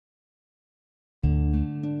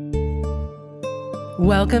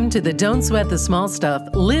Welcome to the Don't Sweat the Small Stuff,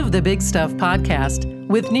 Live the Big Stuff podcast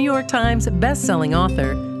with New York Times bestselling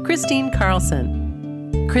author Kristine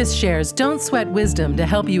Carlson. Chris shares don't sweat wisdom to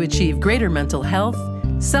help you achieve greater mental health,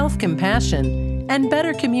 self-compassion, and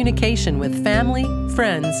better communication with family,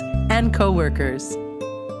 friends, and coworkers.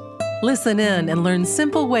 Listen in and learn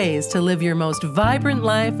simple ways to live your most vibrant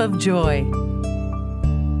life of joy.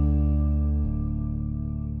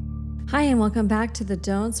 Hi, and welcome back to the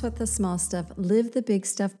Don't Sweat the Small Stuff, Live the Big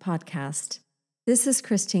Stuff podcast. This is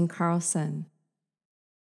Kristine Carlson.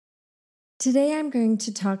 Today I'm going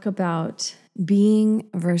to talk about being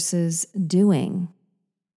versus doing.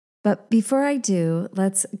 But before I do,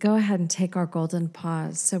 let's go ahead and take our golden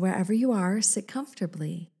pause. So wherever you are, sit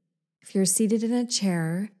comfortably. If you're seated in a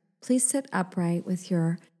chair, please sit upright with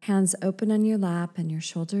your hands open on your lap and your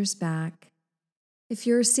shoulders back. If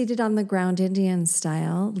you're seated on the ground Indian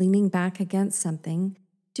style, leaning back against something,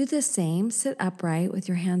 do the same. Sit upright with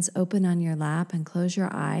your hands open on your lap and close your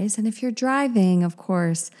eyes. And if you're driving, of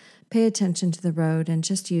course, pay attention to the road and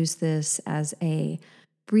just use this as a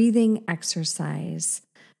breathing exercise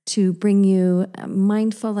to bring you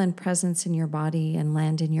mindful and presence in your body and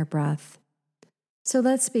land in your breath. So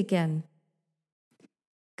let's begin.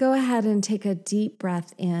 Go ahead and take a deep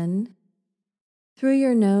breath in through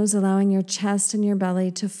your nose, allowing your chest and your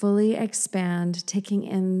belly to fully expand, taking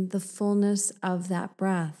in the fullness of that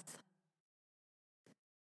breath.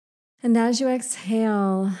 And as you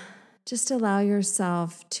exhale, just allow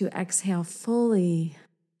yourself to exhale fully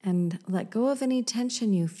and let go of any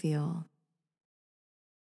tension you feel.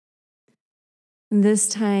 And this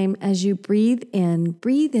time, as you breathe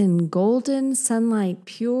in golden sunlight,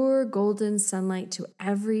 pure golden sunlight to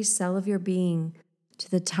every cell of your being, to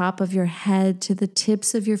the top of your head, to the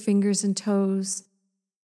tips of your fingers and toes.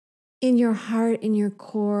 In your heart, in your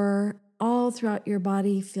core, all throughout your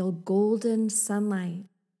body, feel golden sunlight.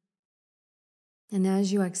 And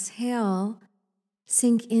as you exhale,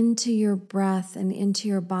 sink into your breath and into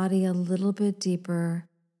your body a little bit deeper,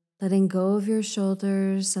 letting go of your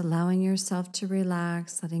shoulders, allowing yourself to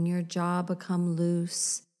relax, letting your jaw become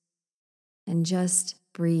loose, and just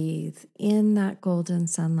breathe in that golden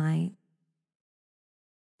sunlight.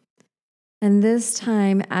 And this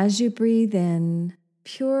time, as you breathe in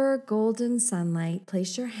pure golden sunlight,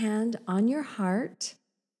 place your hand on your heart,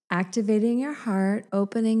 activating your heart,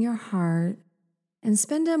 opening your heart, and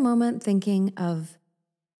spend a moment thinking of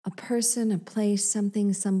a person, a place,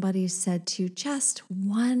 something somebody said to you, just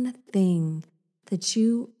one thing that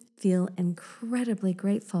you feel incredibly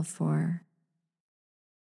grateful for.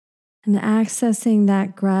 And accessing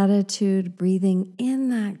that gratitude, breathing in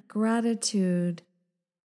that gratitude,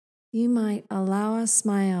 you might allow a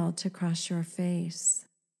smile to cross your face.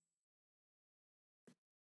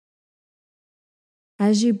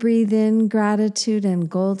 As you breathe in gratitude and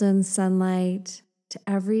golden sunlight to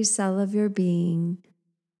every cell of your being,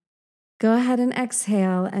 go ahead and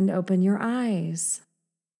exhale and open your eyes.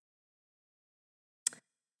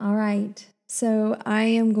 All right, so I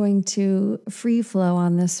am going to free flow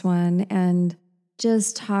on this one and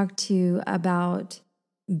just talk to you about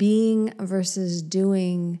being versus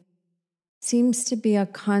doing. Seems to be a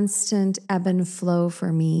constant ebb and flow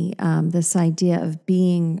for me, this idea of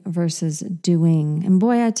being versus doing. And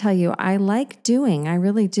boy, I tell you, I like doing. I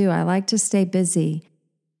really do. I like to stay busy.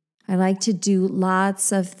 I like to do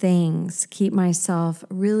lots of things, keep myself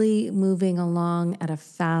really moving along at a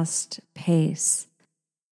fast pace.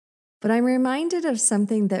 But I'm reminded of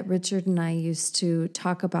something that Richard and I used to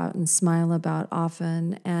talk about and smile about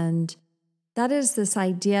often, and that is this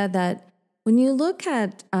idea that when you look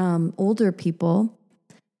at older people,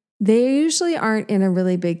 they usually aren't in a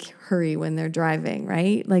really big hurry when they're driving,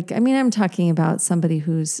 right? I'm talking about somebody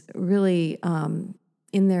who's really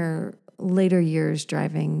in their later years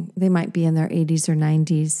driving. They might be in their 80s or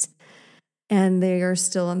 90s, and they are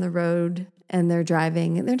still on the road and they're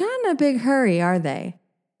driving. They're not in a big hurry, are they?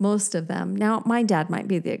 Most of them. Now, my dad might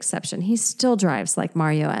be the exception. He still drives like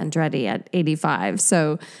Mario Andretti at 85.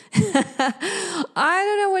 So I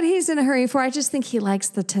don't know what he's in a hurry for. I just think he likes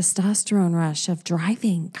the testosterone rush of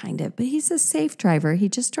driving, kind of. But he's a safe driver. He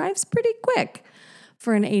just drives pretty quick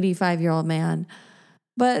for an 85-year-old man.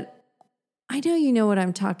 But I know you know what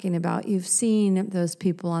I'm talking about. You've seen those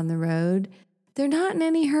people on the road. They're not in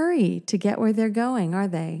any hurry to get where they're going, are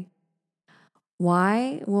they?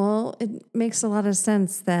 Why? Well, it makes a lot of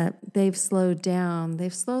sense that they've slowed down.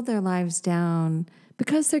 They've slowed their lives down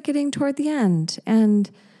because they're getting toward the end. And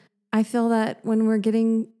I feel that when we're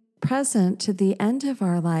getting present to the end of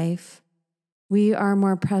our life, we are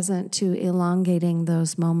more present to elongating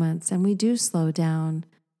those moments and we do slow down.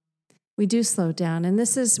 We do slow down. And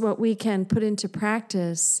this is what we can put into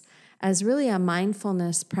practice as really a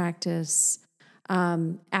mindfulness practice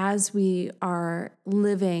as we are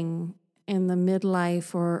living in the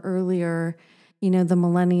midlife or earlier, the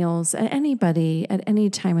millennials, anybody at any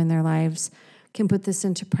time in their lives can put this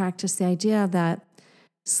into practice. The idea that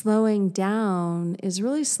slowing down is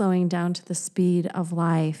really slowing down to the speed of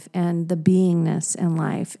life and the beingness in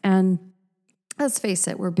life. And let's face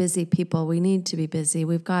it, we're busy people. We need to be busy.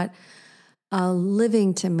 We've got a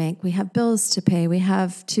living to make. We have bills to pay. We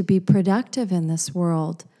have to be productive in this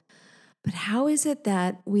world. But how is it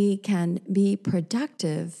that we can be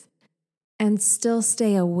productive and still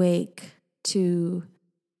stay awake to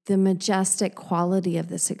the majestic quality of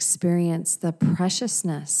this experience, the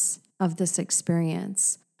preciousness of this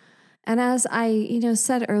experience? And as I,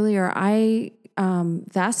 said earlier, I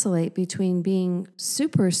vacillate between being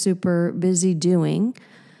super, super busy doing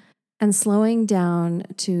and slowing down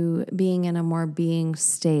to being in a more being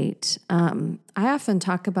state. I often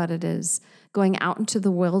talk about it as going out into the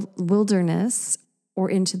wilderness or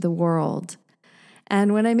into the world.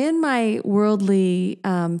 And when I'm in my worldly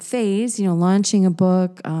phase, launching a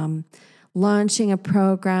book, launching a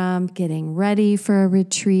program, getting ready for a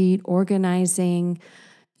retreat, organizing,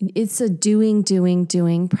 it's a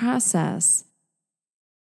doing process.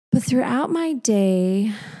 But throughout my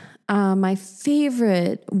day, my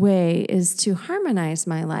favorite way is to harmonize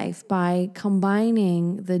my life by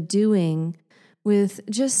combining the doing with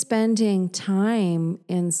just spending time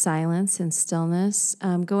in silence and stillness,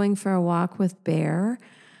 going for a walk with Bear,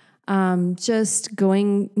 just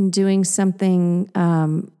going and doing something,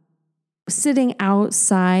 sitting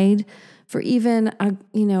outside for even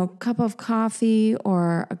a cup of coffee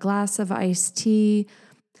or a glass of iced tea,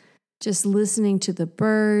 just listening to the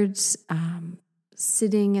birds,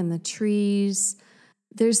 sitting in the trees.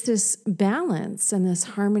 There's this balance and this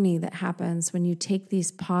harmony that happens when you take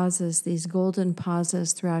these pauses, these golden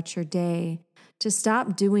pauses throughout your day to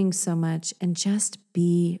stop doing so much and just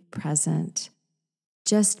be present.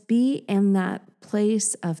 Just be in that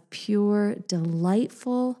place of pure,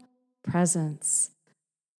 delightful presence.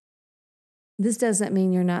 This doesn't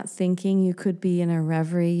mean you're not thinking. You could be in a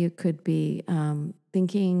reverie. You could be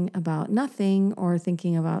thinking about nothing or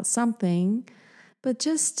thinking about something, but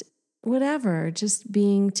just whatever,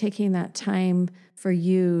 taking that time for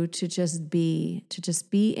you to just be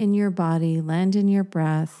in your body, land in your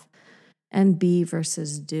breath, and be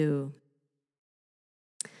versus do.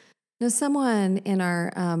 Now, someone in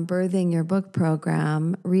our Birthing Your Book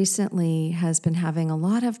program recently has been having a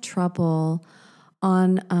lot of trouble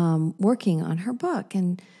on working on her book.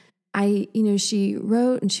 And she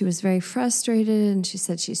wrote and she was very frustrated, and she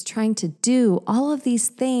said she's trying to do all of these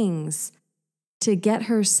things to get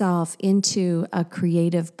herself into a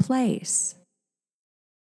creative place.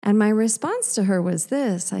 And my response to her was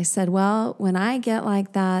this. I said, well, when I get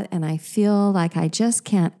like that and I feel like I just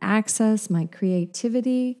can't access my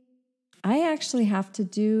creativity, I actually have to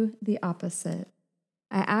do the opposite.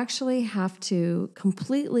 I actually have to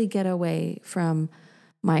completely get away from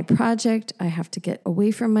my project. I have to get away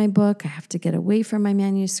from my book. I have to get away from my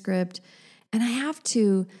manuscript. And I have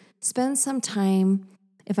to spend some time,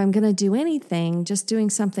 if I'm going to do anything, just doing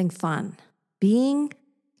something fun, being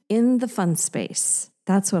in the fun space.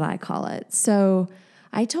 That's what I call it. So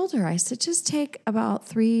I told her, I said, just take about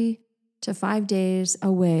 3 to 5 days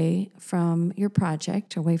away from your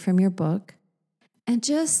project, away from your book, and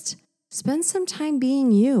just spend some time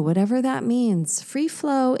being you, whatever that means. Free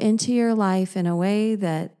flow into your life in a way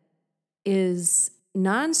that is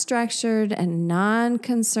non-structured and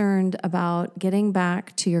non-concerned about getting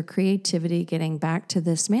back to your creativity, getting back to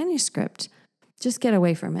this manuscript. Just get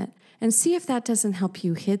away from it and see if that doesn't help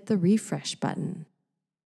you hit the refresh button.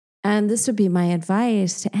 And this would be my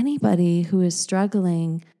advice to anybody who is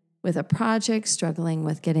struggling with a project, struggling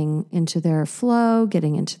with getting into their flow,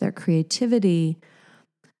 getting into their creativity.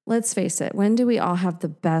 Let's face it, when do we all have the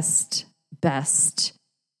best epiphanies?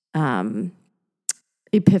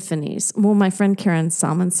 Well, my friend Karen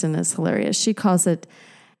Salmonson is hilarious. She calls it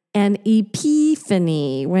an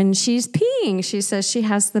epiphany. When she's peeing, she says she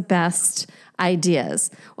has the best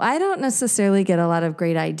ideas. Well, I don't necessarily get a lot of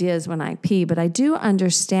great ideas when I pee, but I do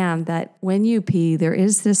understand that when you pee, there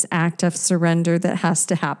is this act of surrender that has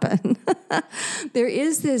to happen. There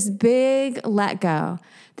is this big let go.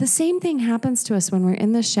 The same thing happens to us when we're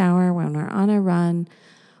in the shower, when we're on a run,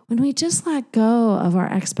 when we just let go of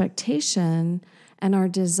our expectation and our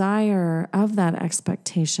desire of that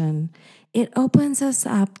expectation. It opens us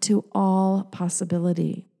up to all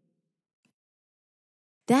possibility.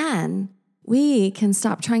 Then we can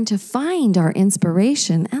stop trying to find our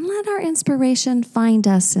inspiration and let our inspiration find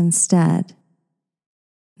us instead.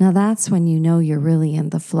 Now that's when you know you're really in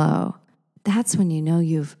the flow. That's when you know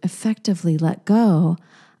you've effectively let go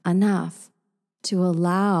enough to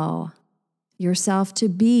allow yourself to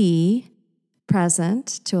be present,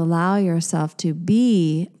 to allow yourself to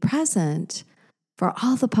be present for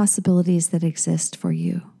all the possibilities that exist for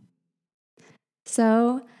you.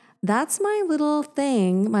 So that's my little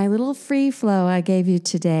thing, my little free flow I gave you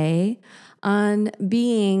today on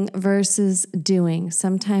being versus doing.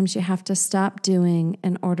 Sometimes you have to stop doing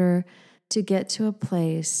in order to get to a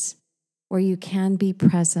place where you can be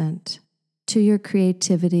present to your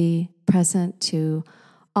creativity, present to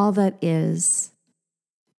all that is.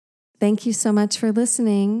 Thank you so much for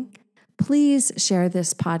listening. Please share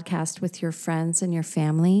this podcast with your friends and your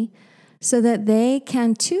family so that they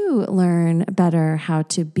can too learn better how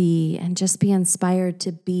to be and just be inspired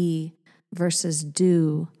to be versus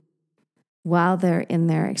do while they're in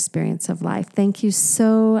their experience of life. Thank you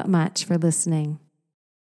so much for listening.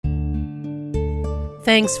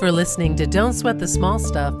 Thanks for listening to Don't Sweat the Small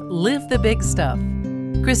Stuff, Live the Big Stuff.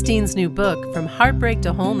 Christine's new book, From Heartbreak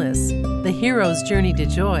to Wholeness, The Hero's Journey to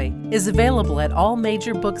Joy, is available at all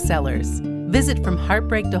major booksellers. Visit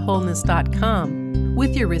FromHeartbreakToWholeness.com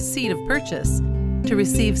with your receipt of purchase to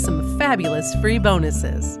receive some fabulous free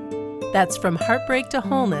bonuses. That's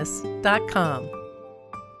FromHeartbreakToWholeness.com.